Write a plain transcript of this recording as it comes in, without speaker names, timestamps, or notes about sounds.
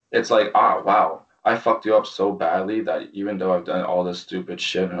it's like, wow, I fucked you up so badly that even though I've done all this stupid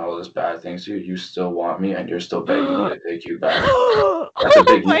shit and all this bad things to you, you still want me and you're still begging me to take you back. That's a Oh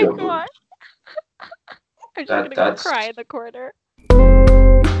big my ego god. boost. I'm just That gonna go that's cry in the corner.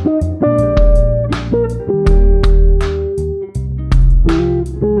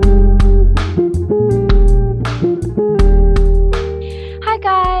 Hi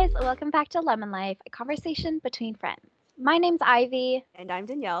guys, welcome back to Lemon Life, a conversation between friends. My name's Ivy. And I'm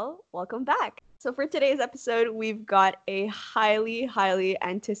Danielle. Welcome back. So, for today's episode, we've got a highly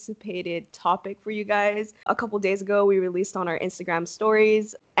anticipated topic for you guys. A couple days ago, we released on our Instagram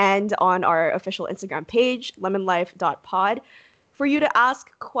stories and on our official Instagram page, lemonlife.pod, for you to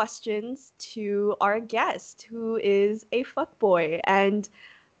ask questions to our guest, who is a fuckboy. And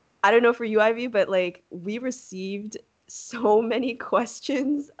I don't know for you, Ivy, but like we received so many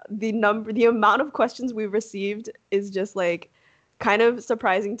questions. The amount of questions we've received is just like kind of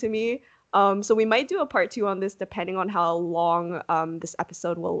surprising to me. So we might do a part two on this depending on how long this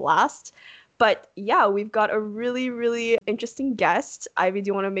episode will last. But yeah, we've got a really interesting guest. Ivy, do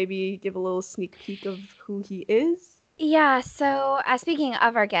you want to maybe give a little sneak peek of who he is? Yeah, so speaking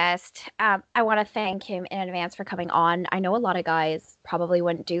of our guest, I want to thank him in advance for coming on. I know a lot of guys probably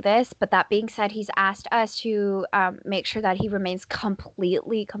wouldn't do this, but that being said, he's asked us to make sure that he remains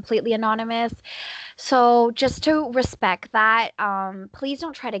completely anonymous. So just to respect that, please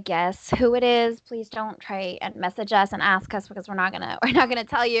don't try to guess who it is. Please don't try and message us and ask us because we're not gonna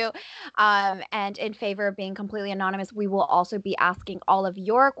tell you. And in favor of being completely anonymous, we will also be asking all of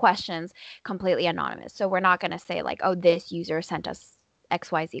your questions completely anonymous. So we're not gonna say like, oh, this user sent us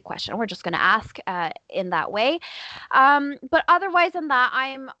XYZ question. We're just going to ask in that way. But otherwise than that,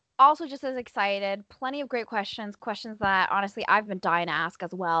 I'm also just as excited. Plenty of great questions, questions that honestly I've been dying to ask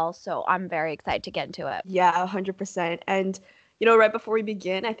as well. So I'm very excited to get into it. Yeah, 100%. And, right before we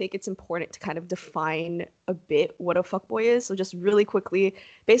begin, I think it's important to kind of define a bit what a fuckboy is. So, just really quickly,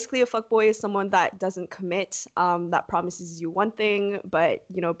 basically, a fuckboy is someone that doesn't commit, that promises you one thing, but,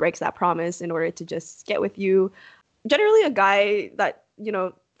 breaks that promise in order to just get with you. Generally, a guy that,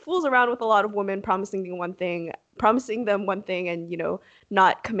 fools around with a lot of women, promising them one thing and,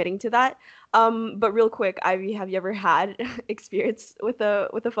 not committing to that. But real quick, Ivy, have you ever had experience with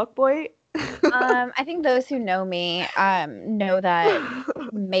a fuckboy? I think those who know me know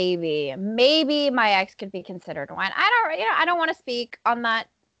that maybe my ex could be considered one. I don't want to speak on that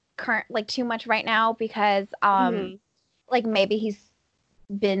current like too much right now because Mhm. like maybe he's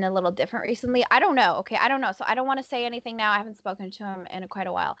been a little different recently. I don't know. Okay, I don't know. So I don't want to say anything now. I haven't spoken to him in quite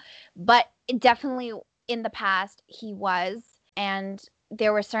a while. But definitely in the past he was, and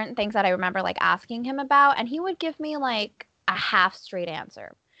there were certain things that I remember like asking him about and he would give me like a half straight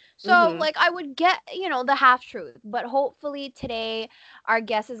answer. So Mhm. like I would get, the half truth, but hopefully today our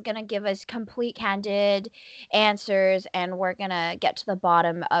guest is going to give us complete candid answers and we're going to get to the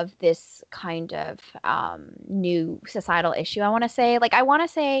bottom of this kind of new societal issue. I want to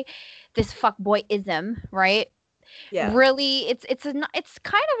say this fuckboyism, right? Yeah. Really, it's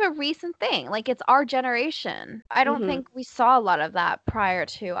kind of a recent thing. Like it's our generation. I don't Mhm. think we saw a lot of that prior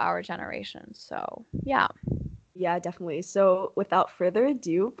to our generation. So, yeah. Yeah, definitely. So, without further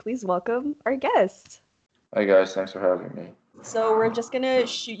ado, please welcome our guest. Hi guys, thanks for having me. So, we're just gonna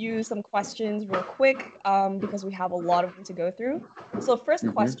shoot you some questions real quick because we have a lot of them to go through. So, first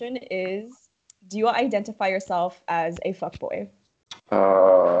hmm question is, do you identify yourself as a fuckboy?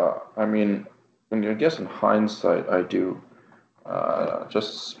 I mean, I guess in hindsight, I do.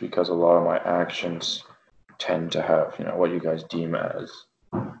 Just because a lot of my actions tend to have, what you guys deem as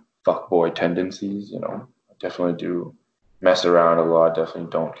fuckboy tendencies. I definitely do mess around a lot. Definitely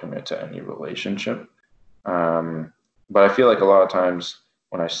don't commit to any relationship. Um, but I feel like a lot of times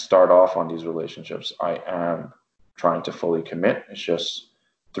when I start off on these relationships, I am trying to fully commit. It's just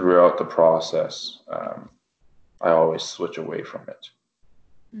throughout the process, I always switch away from it.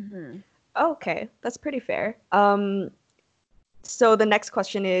 Hmm. Okay, that's pretty fair. So the next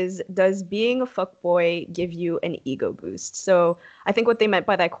question is, does being a fuckboy give you an ego boost? So I think what they meant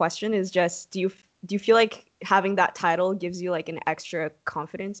by that question is just, do you feel like having that title gives you like an extra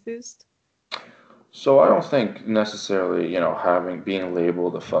confidence boost? So I don't think necessarily, having being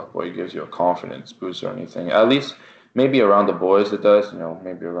labeled a fuckboy gives you a confidence boost or anything. At least maybe around the boys it does,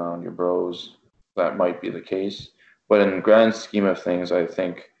 maybe around your bros that might be the case. But in grand scheme of things, I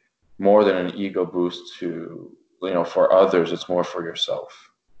think more than an ego boost to, for others, it's more for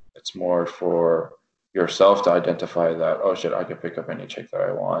yourself. It's more for yourself to identify that, oh shit, I can pick up any chick that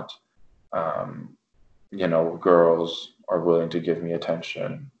I want. Um, Girls are willing to give me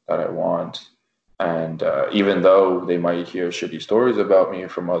attention that I want. And even though they might hear shitty stories about me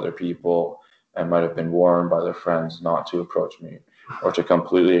from other people and might have been warned by their friends not to approach me or to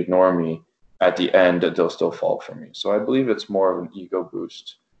completely ignore me, at the end, they'll still fall for me. So I believe it's more of an ego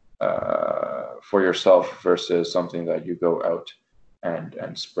boost for yourself versus something that you go out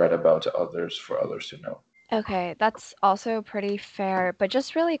and spread about to others for others to know. Okay, that's also pretty fair. But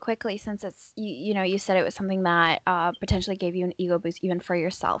just really quickly, since it's you said it was something that potentially gave you an ego boost even for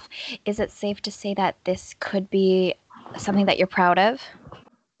yourself, is it safe to say that this could be something that you're proud of?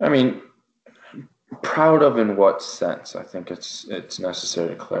 I mean, proud of in what sense? I think it's necessary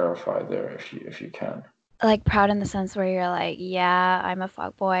to clarify there if you can. Like proud in the sense where you're like, yeah, I'm a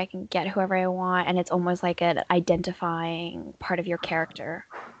fuckboy, I can get whoever I want, and it's almost like an identifying part of your character.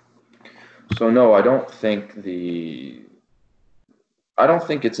 So no, I don't think it's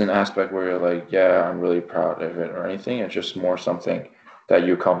an aspect where you're like, yeah, I'm really proud of it or anything. It's just more something that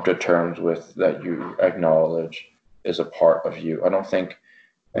you come to terms with, that you acknowledge is a part of you. I don't think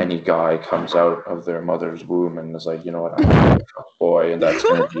any guy comes out of their mother's womb and is like, you know what, I'm a boy, and that's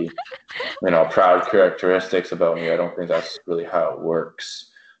going to be, proud characteristics about me. I don't think that's really how it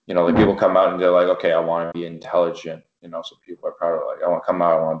works. Like people come out and they're like, okay, I want to be intelligent. So people are proud of, like, I want to come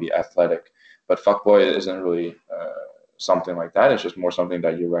out, I want to be athletic. But fuckboy isn't really something like that. It's just more something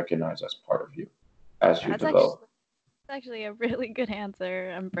that you recognize as part of you as you develop. That's actually a really good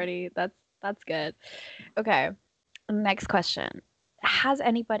answer. That's good. Okay, next question. Has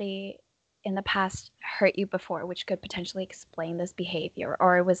anybody in the past hurt you before, which could potentially explain this behavior,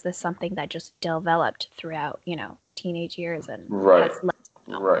 or was this something that just developed throughout, teenage years and Right. has led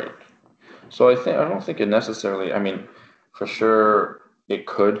to now? Right. So I don't think it necessarily. I mean, for sure, it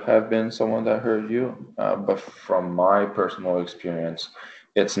could have been someone that hurt you, but from my personal experience,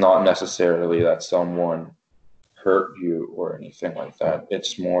 it's not necessarily that someone hurt you or anything like that.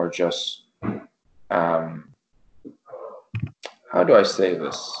 It's more just, how do I say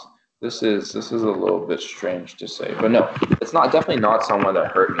this? This is a little bit strange to say, but no, it's not, definitely not someone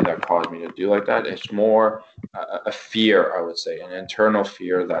that hurt me that caused me to do like that. It's more a fear, I would say, an internal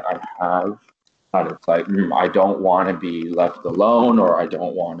fear that I have. That it's like, I don't want to be left alone, or I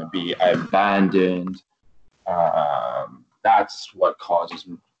don't want to be abandoned. That's what causes,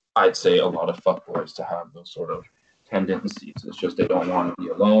 I'd say, a lot of fuckboys to have those sort of tendencies. It's just they don't want to be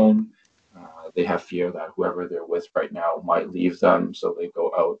alone. They have fear that whoever they're with right now might leave them, so they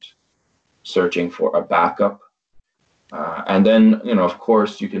go out searching for a backup. And then, of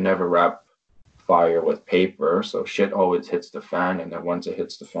course, you can never wrap fire with paper, so shit always hits the fan. And then once it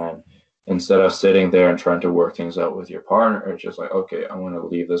hits the fan, instead of sitting there and trying to work things out with your partner, it's just like, okay, I'm going to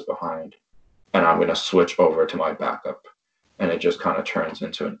leave this behind and I'm going to switch over to my backup. And it just kind of turns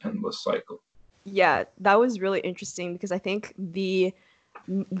into an endless cycle. Yeah, that was really interesting because I think the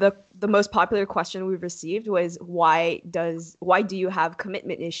most popular question we've received was why do you have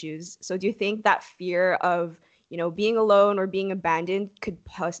commitment issues? So do you think that fear of being alone or being abandoned could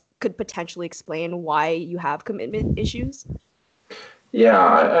potentially explain why you have commitment issues? Yeah,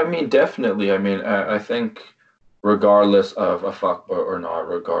 I mean, definitely. I mean, I think regardless of a fuckboy or not,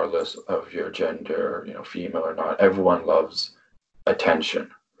 regardless of your gender, female or not, everyone loves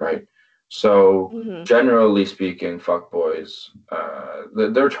attention, right? So generally speaking, fuckboys,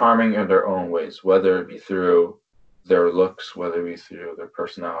 they're charming in their own ways, whether it be through their looks, whether it be through their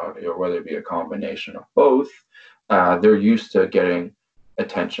personality, or whether it be a combination of both. They're used to getting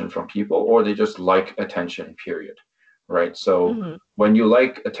attention from people, or they just like attention, period. Right. So when you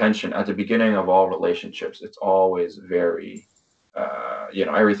like attention at the beginning of all relationships, it's always very,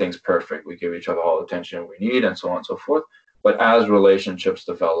 everything's perfect. We give each other all the attention we need and so on and so forth. But as relationships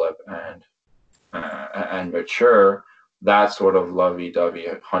develop and mature, that sort of lovey-dovey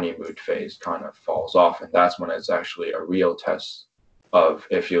honeymoon phase kind of falls off. And that's when it's actually a real test of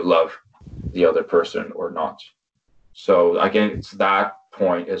if you love the other person or not. So again, it's that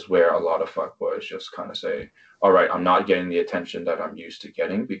point is where a lot of fuckboys just kind of say, all right, I'm not getting the attention that I'm used to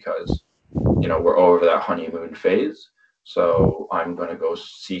getting because, we're over that honeymoon phase. So I'm going to go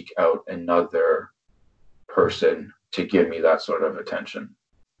seek out another person to give me that sort of attention.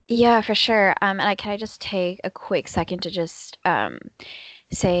 Yeah, for sure. And can I just take a quick second to just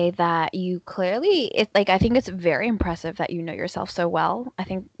say that you clearly, I think it's very impressive that you know yourself so well. I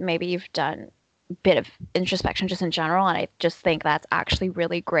think maybe you've done a bit of introspection just in general, and I just think that's actually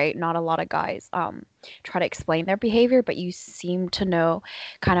really great. Not a lot of guys try to explain their behavior, but you seem to know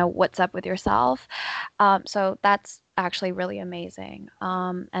kind of what's up with yourself. So that's actually really amazing.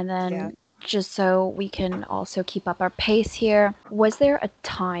 And then just so we can also keep up our pace here, was there a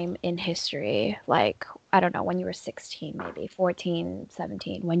time in history, like I don't know, when you were 16, maybe 14,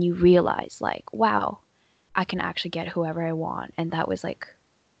 17, when you realized like, wow, I can actually get whoever I want. And that was like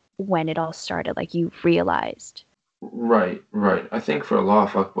when it all started, like you realized. Right, right. I think for a lot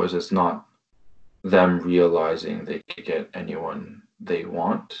of fuckboys, it's not them realizing they could get anyone they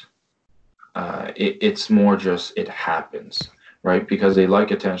want. It's more just it happens, right? Because they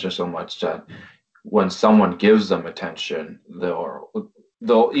like attention so much that when someone gives them attention,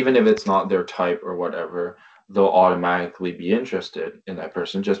 they'll even if it's not their type or whatever, they'll automatically be interested in that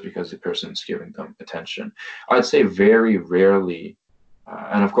person just because the person's giving them attention. I'd say very rarely,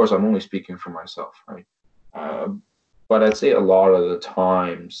 and of course I'm only speaking for myself, right? Uh, but I'd say a lot of the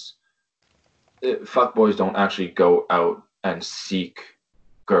times, fuckboys don't actually go out and seek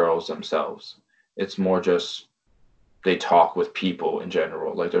girls themselves. It's more just they talk with people in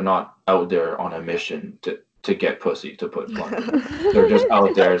general. Like they're not out there on a mission to get pussy, to put bluntly. They're just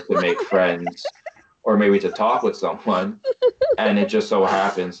out there to make friends or maybe to talk with someone. And it just so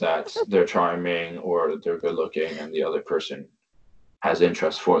happens that they're charming or they're good looking and the other person has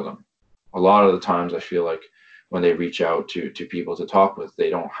interest for them. A lot of the times I feel like when they reach out to people to talk with, they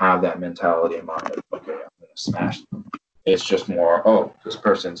don't have that mentality in mind of, okay, I'm going to smash them. It's just more, oh, this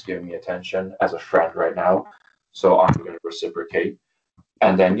person's giving me attention as a friend right now, so I'm going to reciprocate.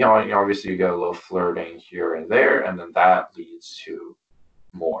 And then, obviously you get a little flirting here and there, and then that leads to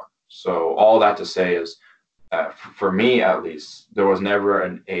more. So all that to say is, for me at least, there was never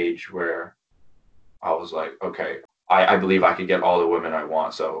an age where I was like, okay, I believe I could get all the women I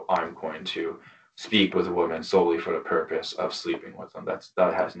want, so I'm going to speak with a woman solely for the purpose of sleeping with them.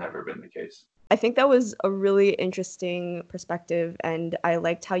 That has never been the case. I think that was a really interesting perspective, and I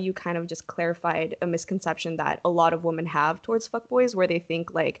liked how you kind of just clarified a misconception that a lot of women have towards fuckboys, where they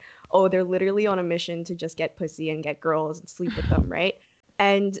think like, oh, they're literally on a mission to just get pussy and get girls and sleep with them, right?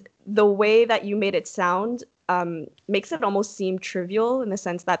 And the way that you made it sound makes it almost seem trivial in the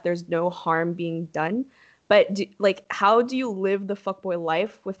sense that there's no harm being done. But how do you live the fuckboy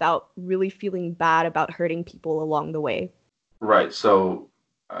life without really feeling bad about hurting people along the way? Right. So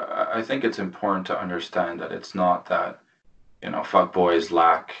I think it's important to understand that it's not that, fuckboys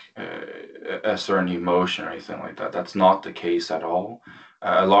lack a certain emotion or anything like that. That's not the case at all.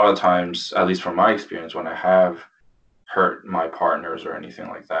 A lot of times, at least from my experience, when I have hurt my partners or anything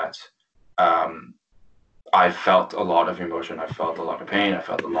like that, I felt a lot of emotion. I felt a lot of pain. I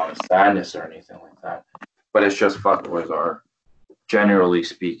felt a lot of sadness or anything like that. But it's just fuckboys are, generally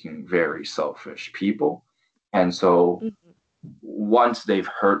speaking, very selfish people. And so once they've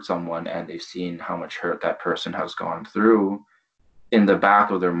hurt someone and they've seen how much hurt that person has gone through, in the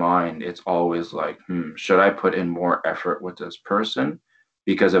back of their mind, it's always like, should I put in more effort with this person?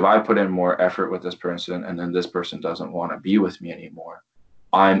 Because if I put in more effort with this person and then this person doesn't want to be with me anymore,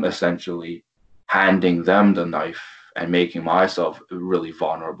 I'm essentially handing them the knife and making myself really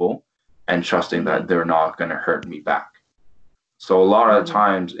vulnerable and trusting that they're not going to hurt me back. So a lot of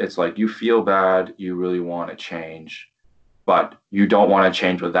times it's like you feel bad, you really want to change, but you don't want to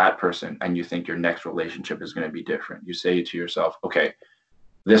change with that person and you think your next relationship is going to be different. You say to yourself, okay,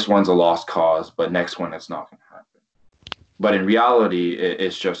 this one's a lost cause, but next one it's not going to happen. But in reality,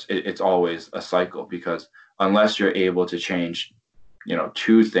 it's always a cycle, because unless you're able to change,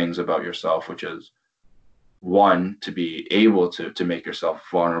 two things about yourself, which is one, to be able to make yourself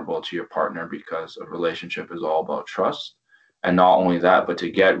vulnerable to your partner, because a relationship is all about trust. And not only that, but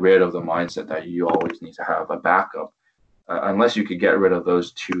to get rid of the mindset that you always need to have a backup. Unless you could get rid of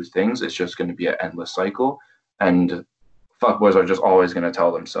those two things, it's just going to be an endless cycle. And fuckboys are just always going to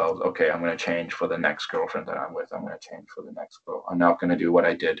tell themselves, okay, I'm going to change for the next girlfriend that I'm with. I'm going to change for the next girl. I'm not going to do what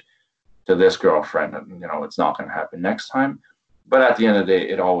I did to this girlfriend. It's not going to happen next time. But at the end of the day,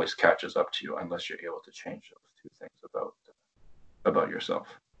 it always catches up to you unless you're able to change those two things about yourself.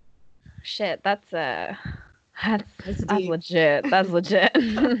 Shit, that's legit. That's legit.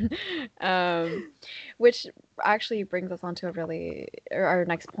 Which actually brings us on to our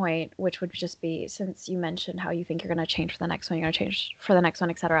next point, which would just be, since you mentioned how you think you're going to change for the next one, you're going to change for the next one,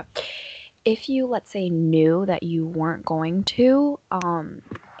 etc. If you, let's say, knew that you weren't going to,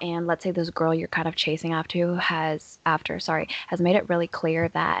 and let's say this girl you're kind of chasing after has made it really clear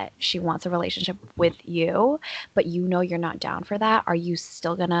that she wants a relationship with you, but you're not down for that, are you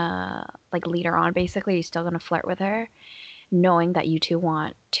still gonna lead her on? Basically, are you still gonna flirt with her, knowing that you two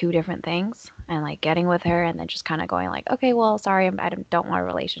want two different things, and getting with her and then just kind of going okay, well, sorry, I don't want a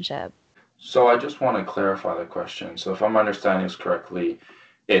relationship? So I just want to clarify the question. So if I'm understanding this correctly,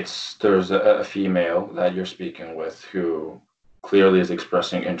 there's a female that you're speaking with who clearly is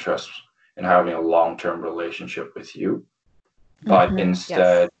expressing interest in having a long-term relationship with you, but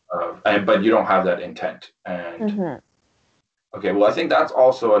instead But you don't have that intent. And okay, well, I think that's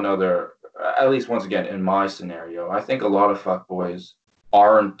also another, at least once again, in my scenario, I think a lot of fuckboys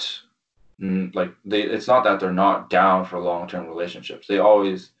aren't it's not that they're not down for long-term relationships. They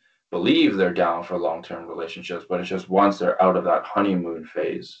always believe they're down for long-term relationships, but it's just once they're out of that honeymoon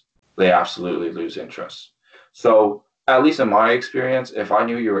phase, they absolutely lose interest. So at least in my experience, if I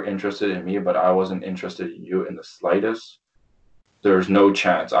knew you were interested in me, but I wasn't interested in you in the slightest, there's no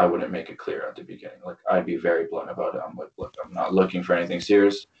chance I wouldn't make it clear at the beginning. Like, I'd be very blunt about it. I'm like, look, I'm not looking for anything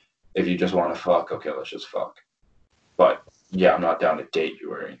serious. If you just want to fuck, okay, let's just fuck. But yeah, I'm not down to date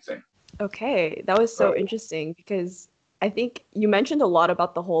you or anything. Okay, that was so interesting because I think you mentioned a lot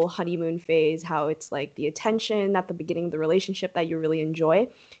about the whole honeymoon phase, how it's like the attention at the beginning of the relationship that you really enjoy.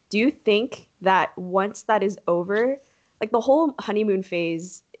 Do you think that once that is over, like the whole honeymoon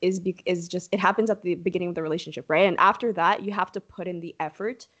phase is just, it happens at the beginning of the relationship, right? And after that, you have to put in the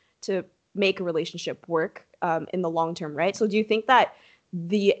effort to make a relationship work in the long term, right? So do you think that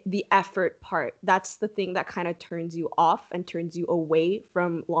the effort part, that's the thing that kind of turns you off and turns you away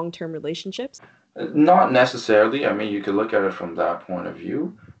from long-term relationships? Not necessarily. I mean, you could look at it from that point of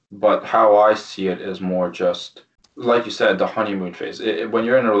view, but how I see it is more just like you said, the honeymoon phase. When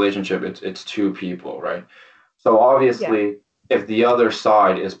you're in a relationship, it's two people, right? So obviously, if the other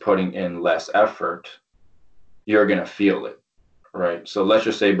side is putting in less effort, you're gonna feel it, right? So let's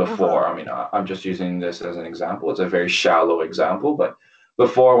just say before. I mean, I'm just using this as an example. It's a very shallow example, but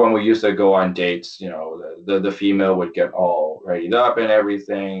before, when we used to go on dates, you know, the female would get all readied up and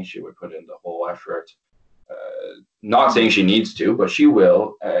everything. She would put in the whole effort. Not saying she needs to, but she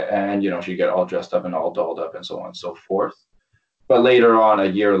will. And, you know, she'd get all dressed up and all dolled up and so on and so forth. But later on, a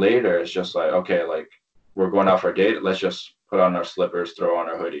year later, it's just like, okay, like, we're going out for a date. Let's just put on our slippers, throw on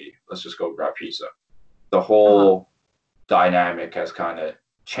our hoodie. Let's just go grab pizza. The whole dynamic has kind of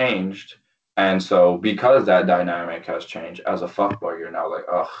changed. And so because that dynamic has changed, as a fuckboy, you're now like,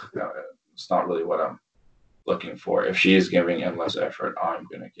 oh, it's not really what I'm looking for. If she's giving in less effort, I'm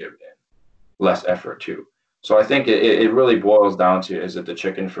going to give in less effort too. So I think it really boils down to, is it the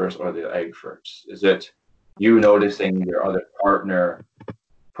chicken first or the egg first? Is it you noticing your other partner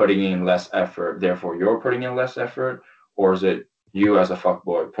putting in less effort, therefore you're putting in less effort? Or is it you as a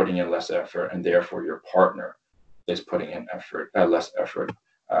fuckboy putting in less effort and therefore your partner is putting in less effort?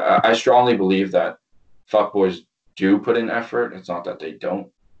 I strongly believe that fuckboys do put in effort. It's not that they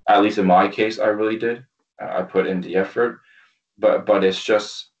don't. At least in my case, I really did. I put in the effort, but it's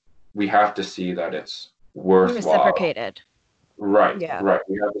just, we have to see that it's worthwhile. Reciprocated. Right. We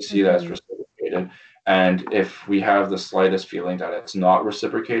have to see that it's reciprocated. And if we have the slightest feeling that it's not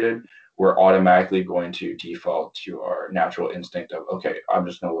reciprocated, we're automatically going to default to our natural instinct of, okay, I'm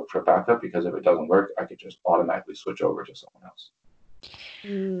just going to look for backup, because if it doesn't work, I could just automatically switch over to someone else.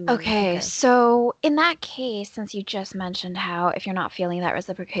 Okay, so in that case, since you just mentioned how if you're not feeling that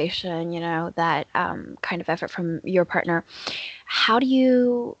reciprocation, you know, that kind of effort from your partner, how do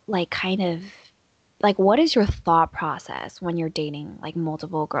you what is your thought process when you're dating like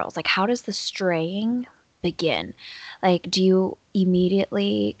multiple girls? Like, how does the straying begin? Like, do you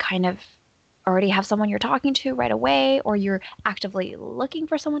immediately kind of already have someone you're talking to right away, or you're actively looking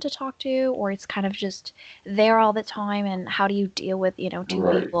for someone to talk to, or it's kind of just there all the time? And how do you deal with, you know, two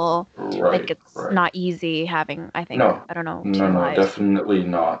people? Like, it's not easy having, I think, I don't know, two lives. Definitely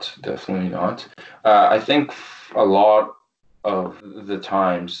not. I think a lot of the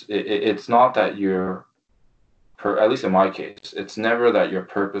times it's not that you're, at least in my case, it's never that you're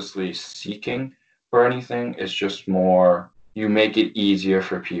purposely seeking for anything. It's just more, you make it easier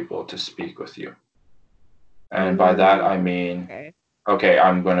for people to speak with you. And by that, I mean, okay,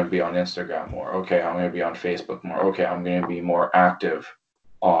 I'm going to be on Instagram more. Okay, I'm going to be on Facebook more. Okay, I'm going to be more active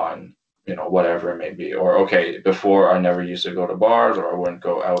on, you know, whatever it may be. Or, okay, before I never used to go to bars, or I wouldn't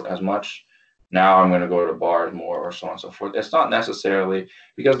go out as much. Now I'm going to go to bars more, or so on and so forth. It's not necessarily,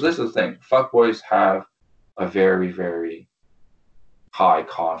 because this is the thing, fuckboys have a very, very high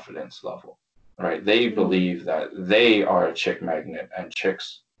confidence level. Right? They believe that they are a chick magnet, and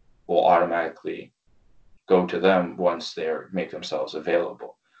chicks will automatically go to them once they make themselves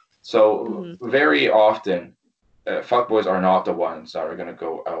available. So very often, fuckboys are not the ones that are going to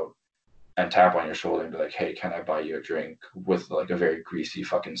go out and tap on your shoulder and be like, hey, can I buy you a drink, with like a very greasy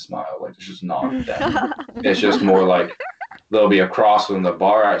fucking smile. Like, it's just not them. It's just more like, they'll be across from the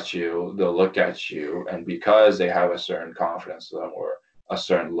bar at you, they'll look at you, and because they have a certain confidence to them, or a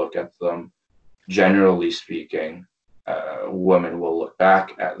certain look at them, generally speaking, women will look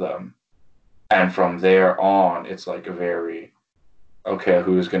back at them. And from there on, it's like a very, okay,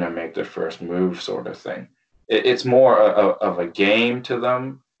 who's going to make the first move sort of thing. It's more of a game to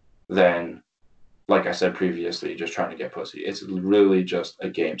them than, like I said previously, just trying to get pussy. It's really just a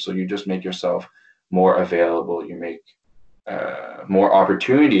game. So you just make yourself more available. You make more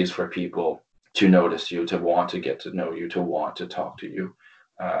opportunities for people to notice you, to want to get to know you, to want to talk to you.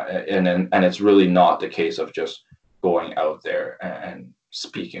 And it's really not the case of just going out there and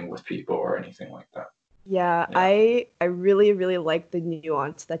speaking with people or anything like that. Yeah, I really, really like the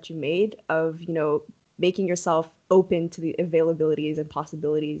nuance that you made of, making yourself open to the availabilities and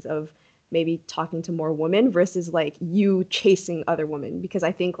possibilities of maybe talking to more women versus like you chasing other women. Because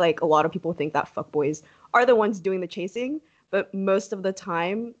I think like a lot of people think that fuckboys are the ones doing the chasing, but most of the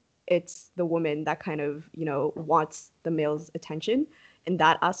time it's the woman that kind of, wants the male's attention in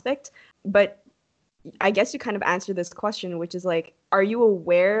that aspect. But I guess you kind of answered this question, which is like, are you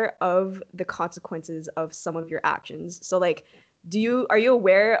aware of the consequences of some of your actions? So like, are you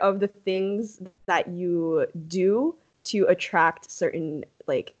aware of the things that you do to attract certain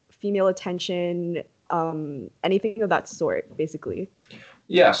like female attention, anything of that sort, basically?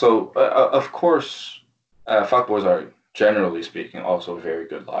 Yeah, so of course, fuckboys are generally speaking also very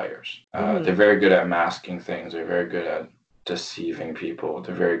good liars. They're very good at masking things. They're very good at deceiving people.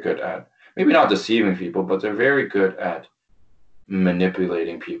 They're very good at maybe not deceiving people, but they're very good at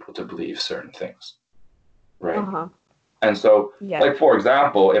manipulating people to believe certain things, right? Uh-huh. And so, Yeah. like for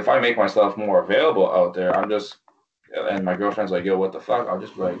example, if I make myself more available out there, and my girlfriend's like, "Yo, what the fuck?" I'll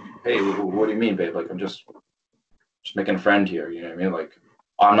just be like, "Hey, what do you mean, babe? Like, I'm just making a friend here. You know what I mean? Like,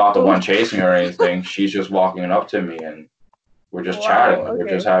 I'm not the one chasing her or anything. She's just walking up to me, and we're just chatting. Like, okay. we're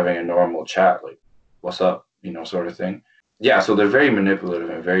just having a normal chat. Like, what's up? Sort of thing." Yeah, so they're very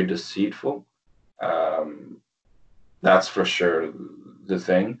manipulative and very deceitful. That's for sure the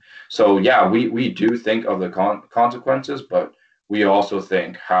thing. So yeah, we do think of the consequences, but we also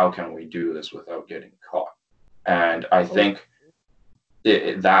think, how can we do this without getting caught? And I think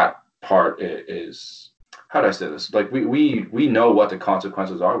that part is, how do I say this? Like we know what the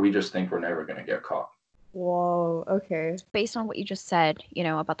consequences are. We just think we're never going to get caught. Whoa, okay. Based on what you just said,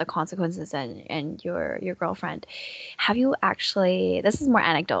 about the consequences and your girlfriend, have you actually, this is more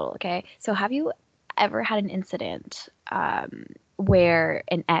anecdotal, okay? So have you ever had an incident where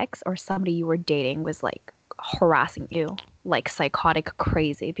an ex or somebody you were dating was like harassing you, like psychotic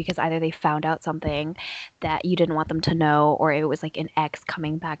crazy, because either they found out something that you didn't want them to know, or it was like an ex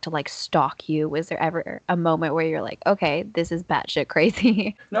coming back to like stalk you? Was there ever a moment where you're like, okay, this is batshit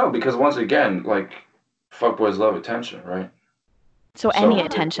crazy? No, because once again, like, fuckboys love attention, right? So any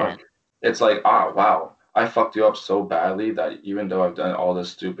attention. It's like, wow, I fucked you up so badly that even though I've done all this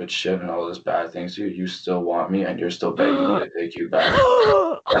stupid shit and all this bad things to you, you still want me and you're still begging me to take you back.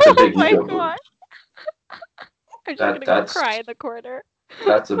 That's a big ego boost. I'm just gonna cry in the corner.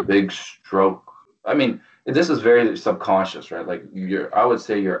 That's a big stroke. I mean, this is very subconscious, right? Like I would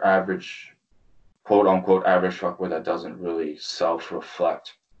say your average, quote unquote, average fuckboy that doesn't really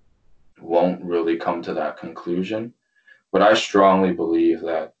self-reflect won't really come to that conclusion. But I strongly believe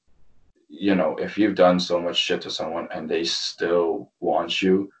that, if you've done so much shit to someone and they still want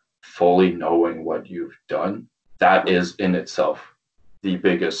you, fully knowing what you've done, that is in itself the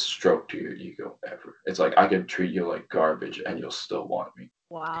biggest stroke to your ego ever. It's like, I could treat you like garbage and you'll still want me.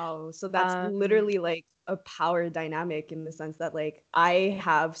 Wow. So that's literally like a power dynamic in the sense that like I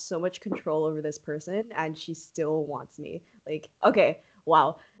have so much control over this person and she still wants me. Like, okay,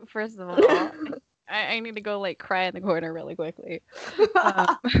 wow. First of all, I need to go like cry in the corner really quickly.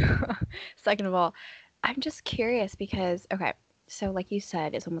 Second of all, I'm just curious because, okay, so like you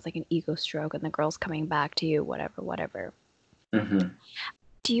said, it's almost like an ego stroke and the girl's coming back to you, whatever. Mm-hmm.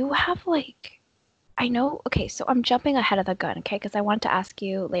 Do you have like, I know, okay, so I'm jumping ahead of the gun, okay, because I wanted to ask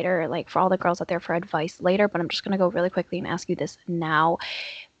you later, like for all the girls out there for advice later, but I'm just going to go really quickly and ask you this now.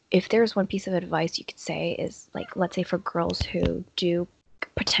 If there's one piece of advice you could say is like, let's say for girls who do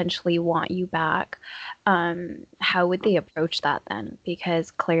potentially want you back, how would they approach that then? Because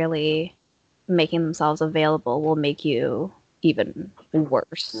clearly making themselves available will make you even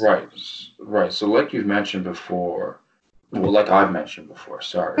worse. Right. So like you've mentioned before, like I've mentioned before,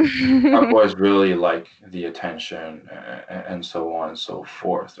 sorry, fuckboys really like the attention and so on and so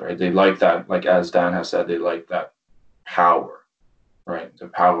forth, right? They like that, like as Dan has said, they like that power, right? The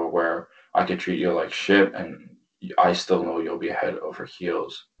power where I could treat you like shit and I still know you'll be head over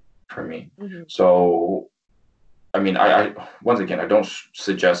heels for me. Mm-hmm. So, I mean, I once again, I don't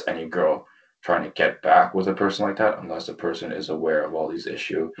suggest any girl trying to get back with a person like that unless the person is aware of all these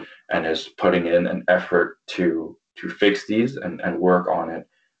issues and is putting in an effort to fix these and work on it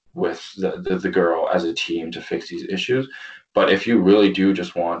with the girl as a team to fix these issues. But if you really do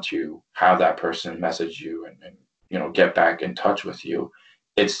just want to have that person message you and get back in touch with you,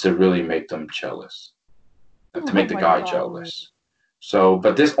 it's to really make them jealous, to make the my guy God. jealous. So,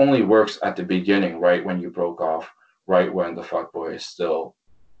 but this only works at the beginning, right when you broke off, right when the fuckboy is still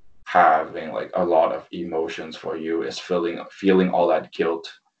having like a lot of emotions for you, is feeling all that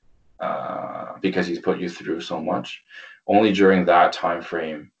guilt because he's put you through so much. Only during that time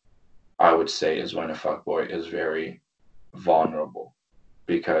frame, I would say, is when a fuckboy is very vulnerable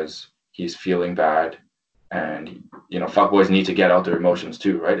because he's feeling bad, and fuckboys need to get out their emotions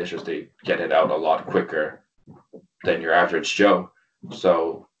too, right? It's just they get it out a lot quicker than your average Joe.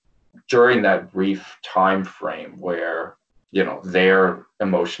 So during that brief time frame where they're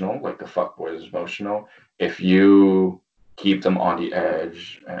emotional, like the fuckboy is emotional, if you keep them on the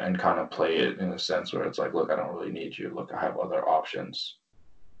edge and kind of play it in a sense where it's like, look, I don't really need you, look, I have other options,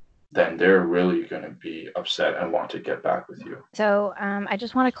 then they're really going to be upset and want to get back with you. So I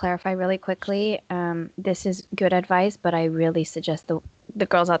just want to clarify really quickly. This is good advice, but I really suggest the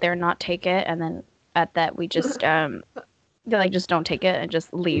girls out there not take it, and then at that we just just don't take it and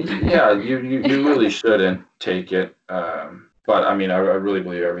just leave. Yeah, you really shouldn't take it. But I mean, I really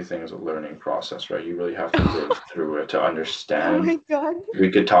believe everything is a learning process, right? You really have to live through it to Oh understand. my God.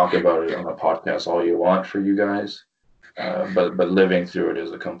 We could talk about it on a podcast all you want for you guys, but living through it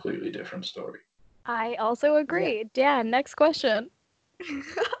is a completely different story. I also agree. Dan, next question.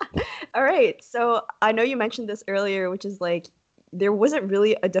 All right. So I know you mentioned this earlier, which is like there wasn't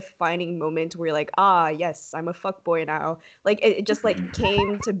really a defining moment where you're like, ah, yes, I'm a fuckboy now. Like it just like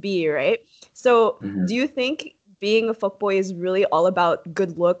came to be, right? So do you think being a fuckboy is really all about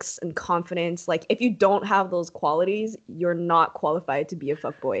good looks and confidence? Like if you don't have those qualities, you're not qualified to be a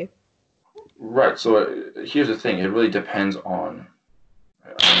fuckboy. Right. So here's the thing. It really depends on,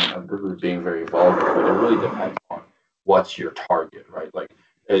 I mean, this is being very vulgar, but it really depends on what's your target, right? Like,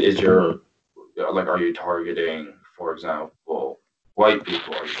 is your, like, are you targeting, for example, white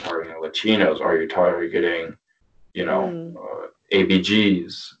people? Are you targeting Latinos? Are you targeting,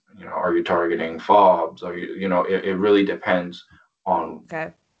 ABGs? Are you targeting FOBs? It really depends on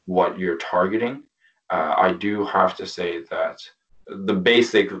Okay. what you're targeting. I do have to say that the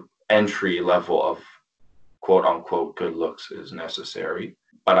basic entry level of quote unquote good looks is necessary,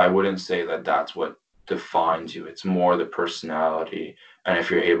 but I wouldn't say that that's what defines you. It's more the personality, and if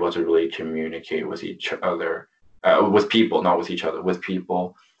you're able to really communicate with each other, with people, not with each other, with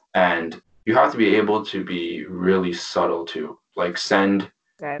people, and you have to be able to be really subtle too, like send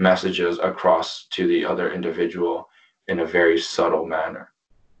messages across to the other individual in a very subtle manner.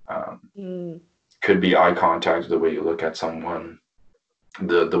 Could be eye contact, the way you look at someone,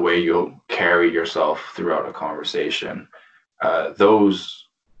 the way you carry yourself throughout a conversation, those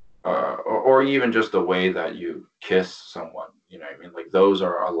or even just the way that you kiss someone, what I mean? Like those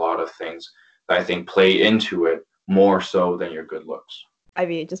are a lot of things that I think play into it more so than your good looks.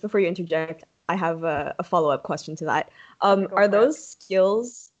 Ivy, just before you interject, I have a follow-up question to that. Are those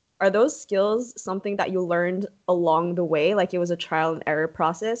skills something that you learned along the way, like it was a trial and error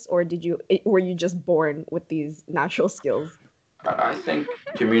process, or were you just born with these natural skills? I think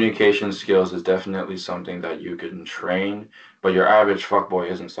communication skills is definitely something that you can train, but your average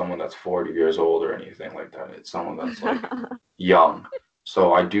fuckboy isn't someone that's 40 years old or anything like that. It's someone that's like young.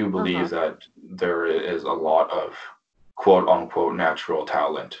 So I do believe that there is a lot of quote unquote natural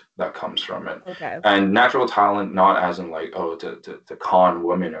talent that comes from it. Okay. And natural talent, not as in like, oh, to con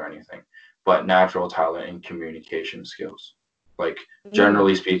women or anything, but natural talent in communication skills. Like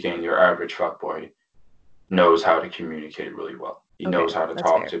generally speaking, your average fuckboy knows how to communicate really well. He knows how to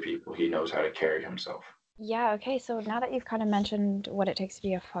talk to people. He knows how to carry himself. Yeah, okay, so now that you've kind of mentioned what it takes to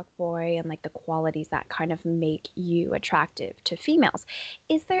be a fuckboy and like the qualities that kind of make you attractive to females,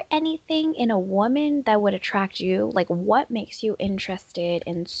 is there anything in a woman that would attract you? Like what makes you interested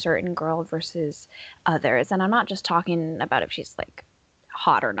in certain girl versus others? And I'm not just talking about if she's like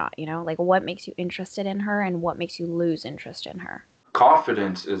hot or not, like what makes you interested in her and what makes you lose interest in her?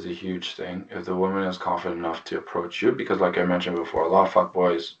 Confidence is a huge thing. If the woman is confident enough to approach you, because like I mentioned before, a lot of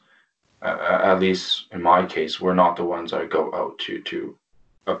fuckboys, at least in my case, we're not the ones that go out to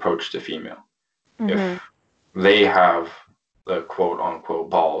approach the female. If they have the quote unquote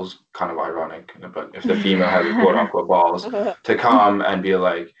balls, kind of ironic, but if the female has the quote unquote balls to come and be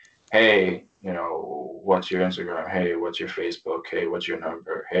like, hey, what's your Instagram? Hey, what's your Facebook? Hey, what's your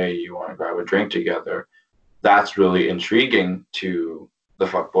number? Hey, you want to grab a drink together? That's really intriguing to the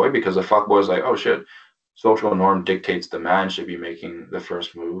fuckboy, because the fuckboy is like, oh shit, social norm dictates the man should be making the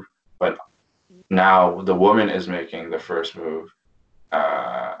first move, but now the woman is making the first move,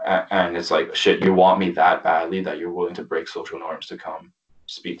 and it's like, shit, you want me that badly that you're willing to break social norms to come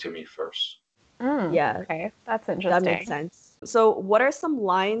speak to me first. Yeah, okay, that's interesting. that makes sense. So what are some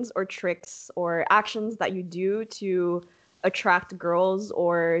lines or tricks or actions that you do to attract girls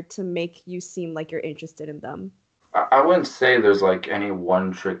or to make you seem like you're interested in them? I wouldn't say there's like any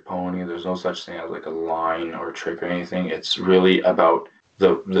one trick pony. There's no such thing as like a line or trick or anything. It's really about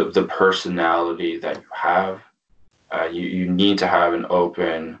the personality that you have. You need to have an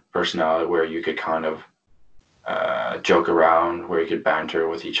open personality where you could kind of joke around, where you could banter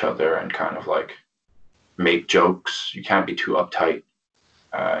with each other and kind of like make jokes. You can't be too uptight.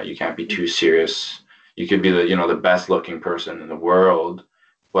 You can't be too serious. You could be the best looking person in the world,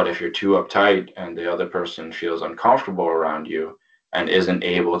 but if you're too uptight and the other person feels uncomfortable around you and isn't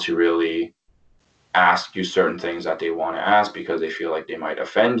able to really ask you certain things that they want to ask because they feel like they might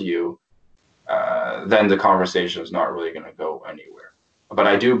offend you, then the conversation is not really going to go anywhere. But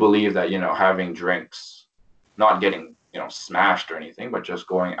I do believe that, having drinks, not getting, smashed or anything, but just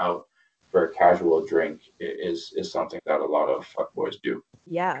going out for a casual drink is something that a lot of fuckboys do.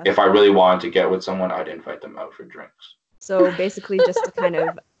 Yeah. If I really wanted to get with someone, I'd invite them out for drinks. So basically just to kind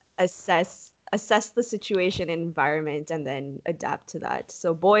of assess the situation and environment and then adapt to that.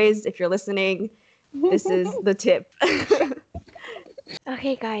 So boys, if you're listening, this is the tip.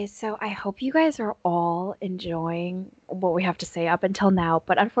 Okay, guys, so I hope you guys are all enjoying what we have to say up until now,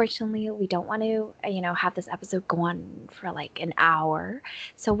 but unfortunately, we don't want to, have this episode go on for like an hour.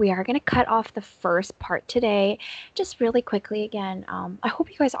 So we are going to cut off the first part today. Just really quickly again, I hope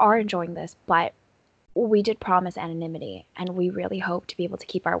you guys are enjoying this, but we did promise anonymity, and we really hope to be able to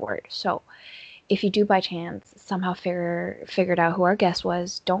keep our word. So if you do by chance somehow figured out who our guest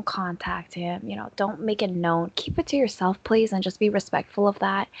was, don't contact him, don't make it known. Keep it to yourself, please, and just be respectful of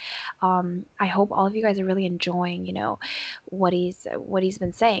that. I hope all of you guys are really enjoying, what he's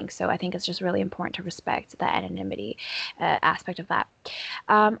been saying. So I think it's just really important to respect the anonymity aspect of that.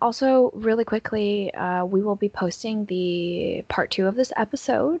 Also, really quickly, we will be posting the part 2 of this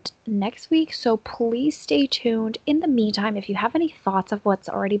episode next week, so please stay tuned. In the meantime, if you have any thoughts of what's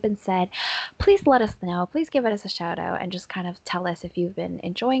already been said, please let us know. Please give us a shout out and just kind of tell us if you've been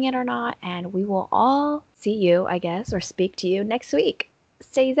enjoying it or not, and we will all see you, I guess, or speak to you next week.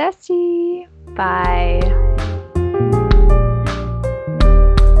 Stay zesty. Bye.